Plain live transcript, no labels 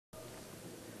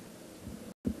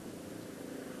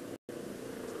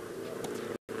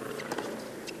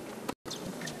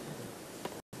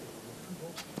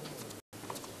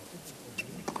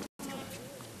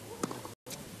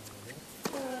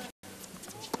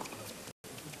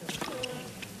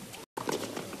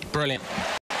Brilliant.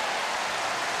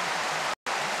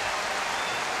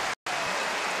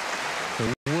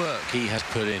 The work he has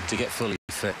put in to get fully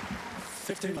fit.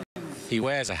 15. He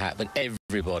wears a hat, but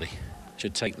everybody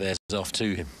should take theirs off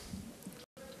to him.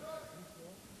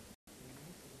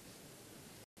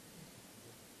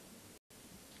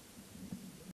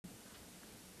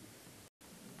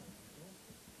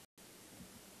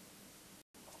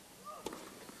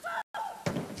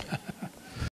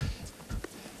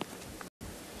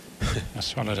 I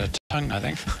swallowed a tongue, I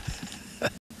think.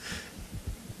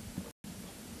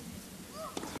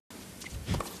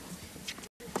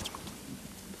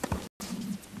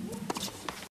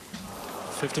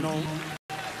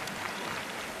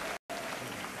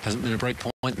 Hasn't been a break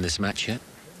point in this match yet.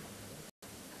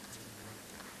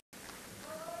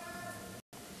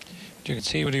 You can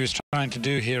see what he was trying to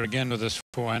do here again with this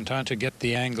forehand, trying to get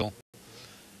the angle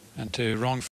and to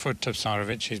wrong foot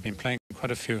Tipsarevic. He's been playing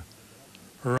quite a few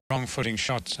wrong footing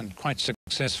shots and quite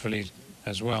successfully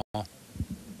as well.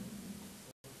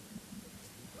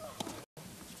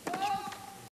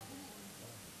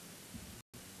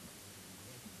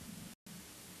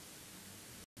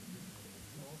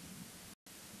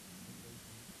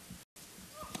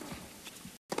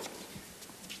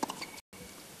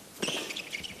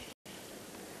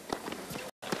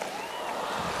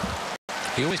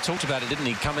 He always talked about it, didn't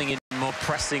he? Coming in more,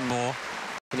 pressing more.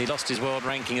 And he lost his world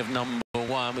ranking of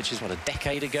 #1, which is, what, a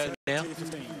decade ago now?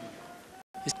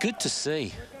 It's good to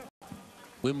see.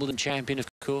 Wimbledon champion, of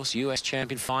course, US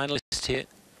champion, finalist here.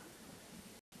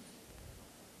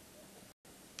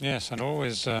 Yes, and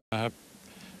always a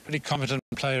pretty competent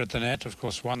player at the net. Of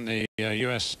course, won the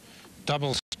US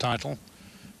doubles title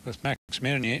with Max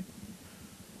Mirny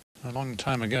a long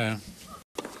time ago.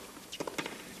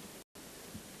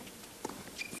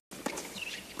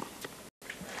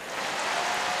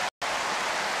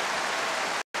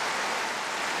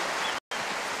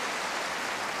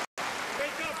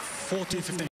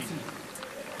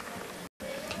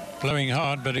 Blowing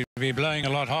hard, but he'd be blowing a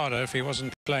lot harder if he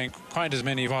wasn't playing quite as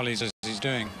many volleys as he's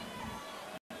doing.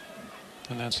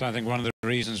 And that's, I think, one of the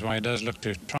reasons why he does look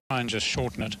to try and just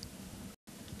shorten it.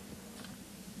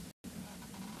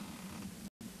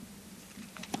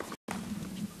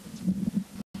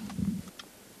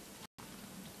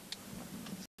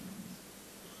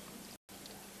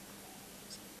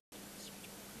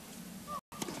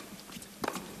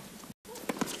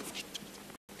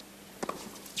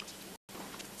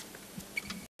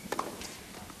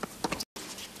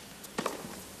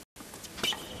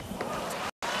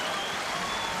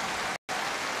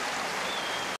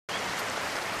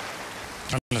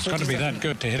 Well, it's got to be that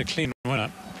good to hit a clean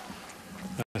winner.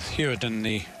 With Hewitt in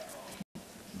the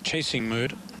chasing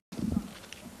mood.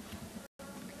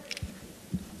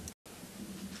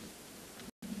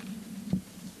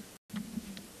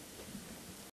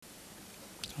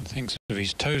 Thinks of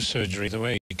his toe surgery, the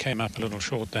way he came up a little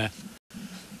short there.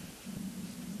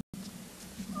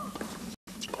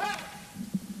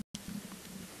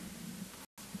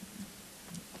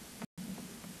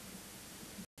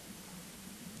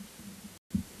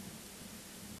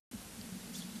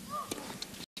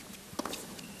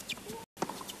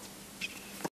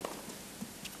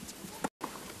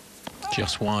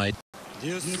 Just wide.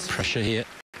 Pressure here.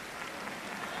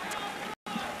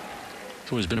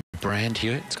 It's always been a brand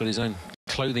here. It's got his own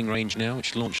clothing range now,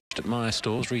 which launched at Maya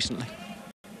stores recently.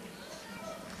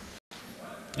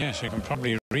 Yes, you can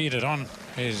probably read it on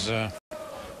his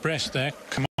breast there.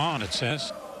 Command, it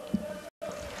says.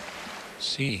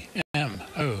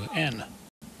 C-M-O-N.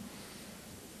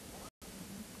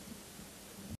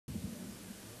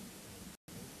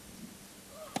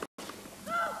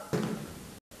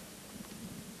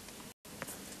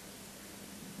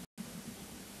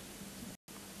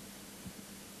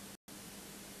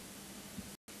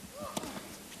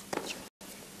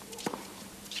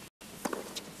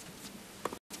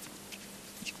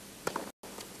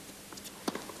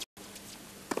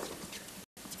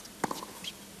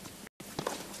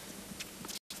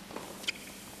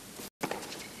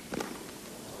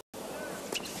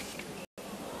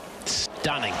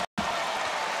 Stunning.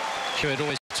 Hewitt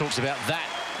always talks about that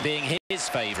being his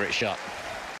favourite shot.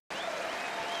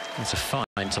 It's a fine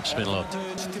topspin lob.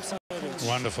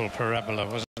 Wonderful parabola,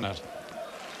 wasn't it?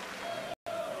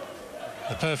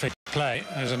 The perfect play.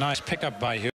 It was a nice pickup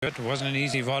by Hewitt. It wasn't an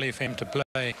easy volley for him to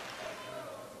play.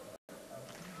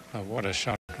 Oh, what a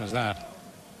shot was that.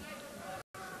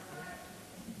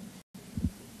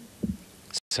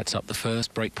 Sets up the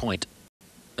first break point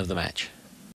of the match.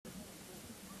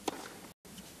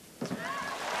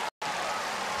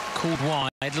 Called wide,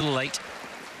 a little late.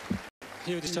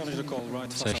 Hewitt is challenging the call,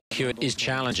 right? So Hewitt is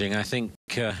challenging. I think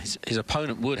his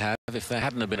opponent would have if there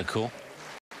hadn't have been a call.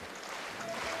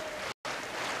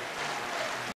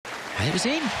 And it was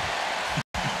in.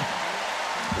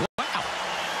 Wow.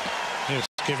 Just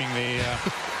giving the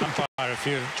umpire a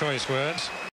few choice words.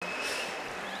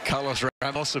 Carlos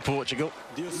Ramos of Portugal.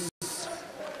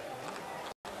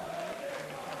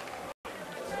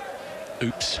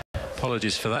 Oops.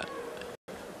 Apologies for that.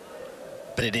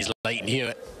 But it is Leighton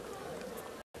Hewitt.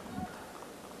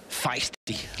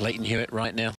 Feisty Leighton Hewitt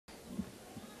right now.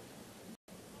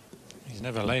 He's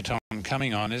never late on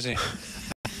coming on, is he? There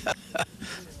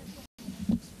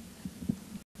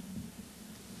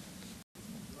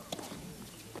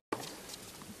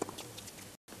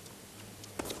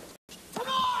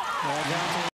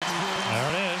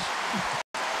it is.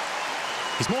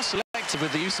 He's more selective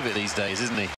with the use of it these days,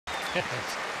 isn't he? Yes.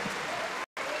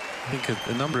 I think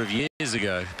a number of years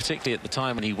ago, particularly at the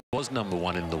time when he was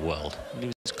 #1 in the world, he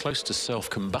was close to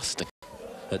self-combusting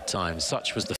at times.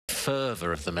 Such was the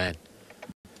fervour of the man.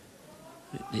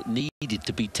 It needed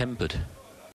to be tempered.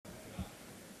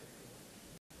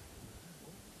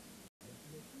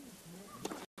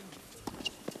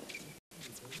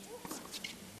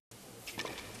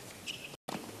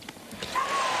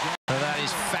 That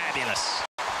is fabulous.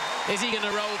 Is he going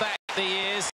to roll back the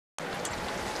years?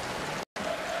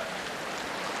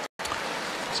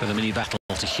 So the mini battle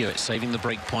to Hewitt, saving the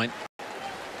break point.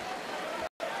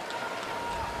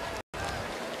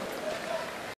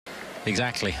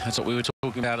 Exactly, that's what we were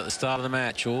talking about at the start of the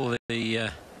match. All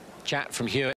the chat from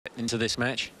Hewitt into this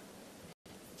match.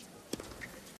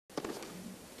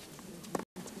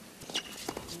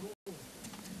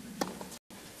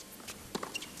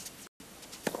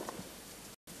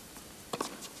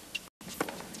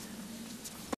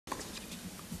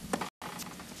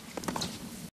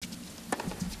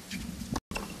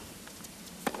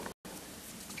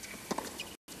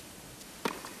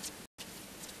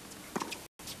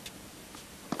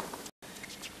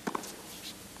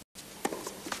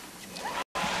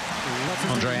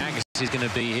 He's going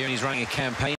to be here, and he's running a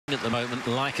campaign at the moment,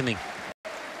 likening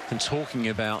and talking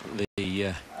about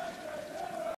the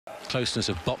closeness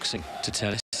of boxing to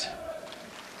tennis.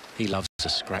 He loves a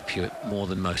scrap, Hewitt, more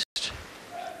than most.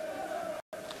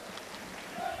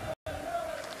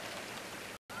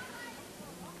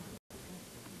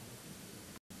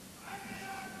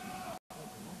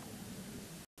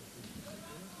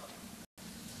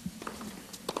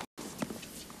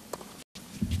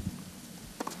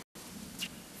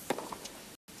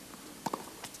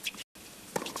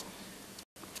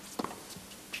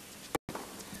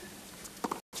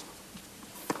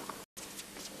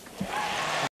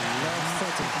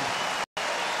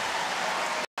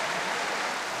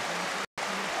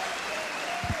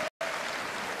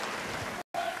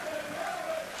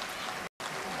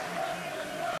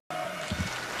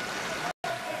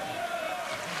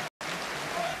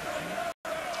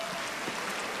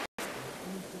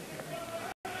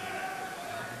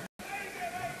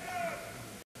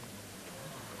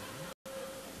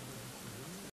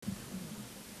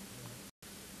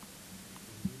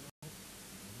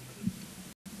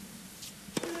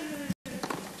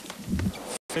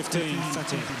 It's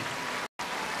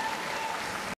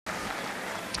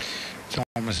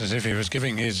almost as if he was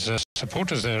giving his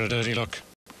supporters there a dirty look.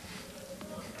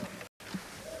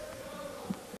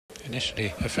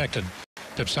 Initially affected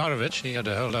Tipsarevic. He had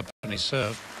to hold up on his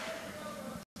serve.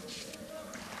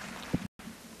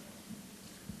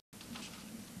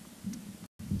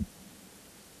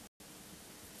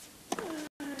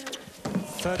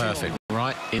 Perfect,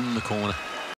 right in the corner.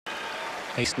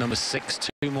 Ace number 6,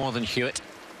 2 more than Hewitt.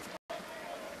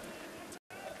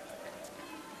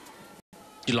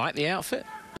 Do you like the outfit?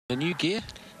 The new gear?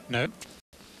 No.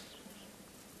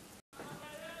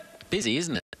 Busy,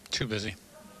 isn't it? Too busy.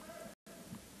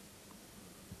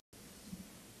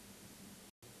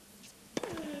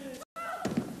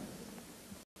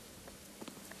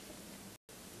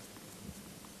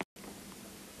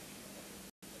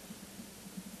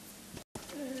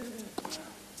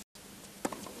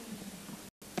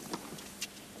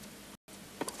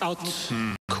 Out.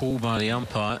 Call by the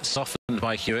umpire, softened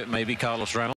by Hewitt, maybe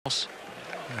Carlos Ramos.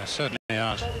 Yeah, certainly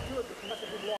out.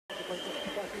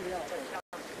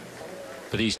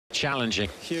 But he's challenging.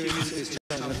 Is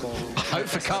I hope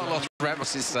for Carlos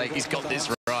Ramos' sake he's got this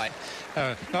right.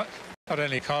 Not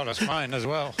only Carlos, mine as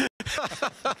well.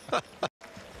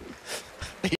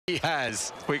 He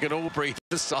has. We can all breathe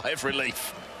a sigh of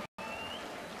relief.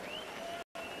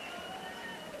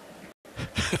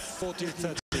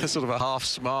 14-30. Sort of a half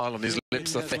smile on his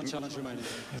lips, I think.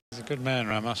 He's a good man,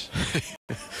 Ramos.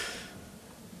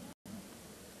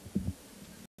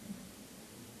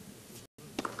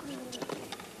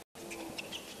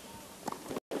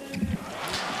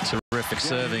 terrific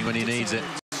serving when he needs it.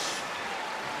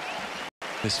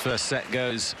 This first set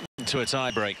goes to a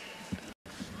tie-break.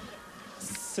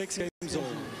 6 games all.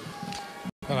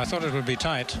 Well, I thought it would be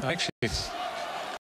tight. I actually